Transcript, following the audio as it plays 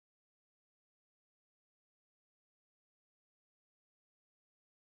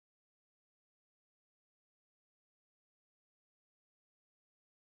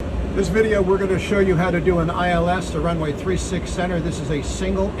This video we're going to show you how to do an ILS, a runway 36 center. This is a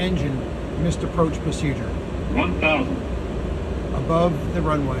single engine missed approach procedure. 1,000. Above the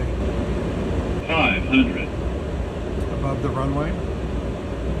runway. 500. Above the runway.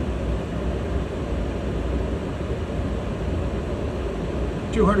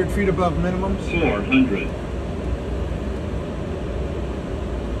 $200 feet above minimums. 400.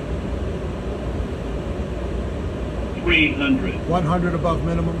 300. 100 above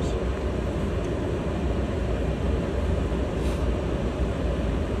minimums.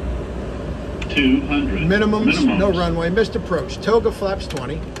 200. Minimums, no runway, missed approach. Toga flaps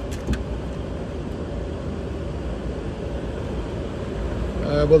 20.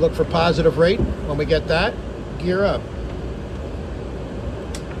 We'll look for positive rate. When we get that, gear up.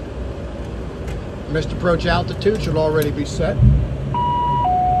 Missed approach altitude should already be set.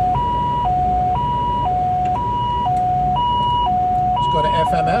 Let's go to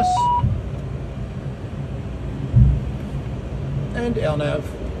FMS and LNAV.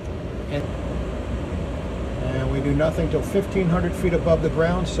 And we do nothing till 1,500 feet above the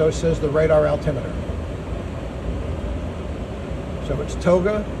ground, so says the radar altimeter. So it's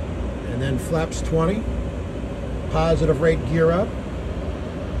Toga, and then flaps 20. Positive rate, gear up.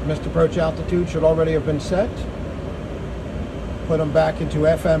 Missed approach altitude should already have been set. Put them back into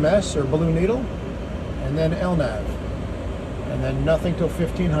FMS or balloon needle, and then LNAV. And then nothing till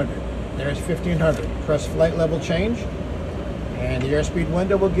 1,500. There's 1,500. Press flight level change, and the airspeed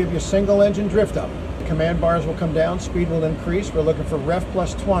window will give you single engine drift up. The command bars will come down, speed will increase. We're looking for ref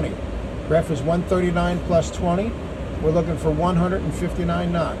plus 20. Ref is 139 plus 20. We're looking for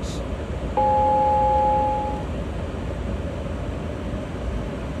 159 knots.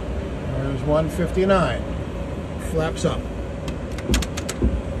 There's 159. Flaps up.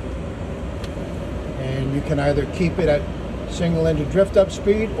 And you can either keep it at single engine drift up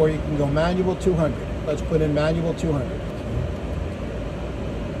speed, or you can go manual 200. Let's put in manual 200.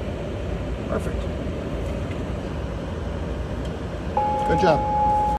 Perfect. Good job.